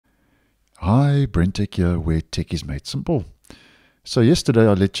Hi, BrenTech here, where tech is made simple. So yesterday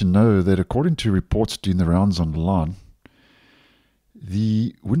I let you know that according to reports doing the rounds online,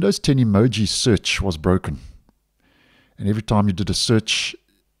 the Windows 10 emoji search was broken. And every time you did a search,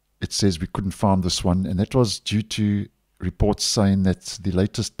 it says we couldn't find this one. And that was due to reports saying that the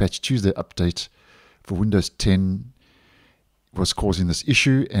latest Patch Tuesday update for Windows 10 was causing this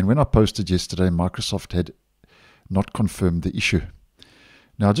issue. And when I posted yesterday, Microsoft had not confirmed the issue.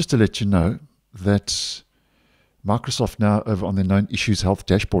 Now, just to let you know that Microsoft now over on the Known Issues Health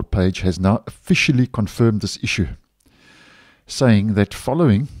dashboard page has now officially confirmed this issue, saying that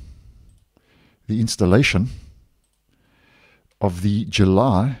following the installation of the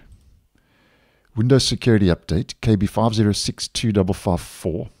July Windows Security Update,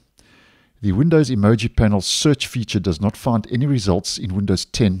 KB5062554, the Windows Emoji Panel search feature does not find any results in Windows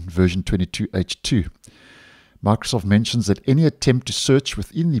 10 version 22H2. Microsoft mentions that any attempt to search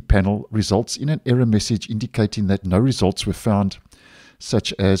within the panel results in an error message indicating that no results were found,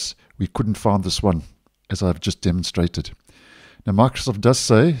 such as we couldn't find this one, as I've just demonstrated. Now, Microsoft does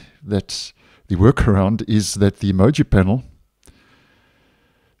say that the workaround is that the emoji panel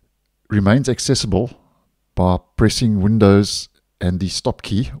remains accessible by pressing Windows and the stop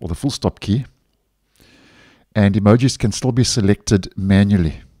key, or the full stop key, and emojis can still be selected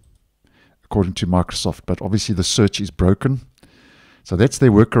manually, according to Microsoft, but obviously the search is broken. So that's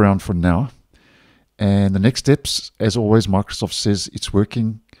their workaround for now. And the next steps, as always, Microsoft says it's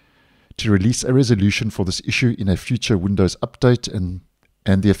working to release a resolution for this issue in a future Windows update, and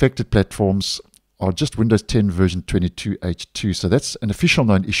the affected platforms are just Windows 10 version 22H2. So that's an official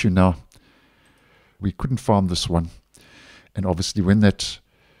known issue now. We couldn't find this one. And obviously when that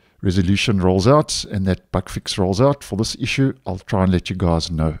resolution rolls out and that bug fix rolls out for this issue, I'll try and let you guys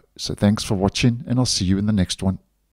know. So thanks for watching, and I'll see you in the next one.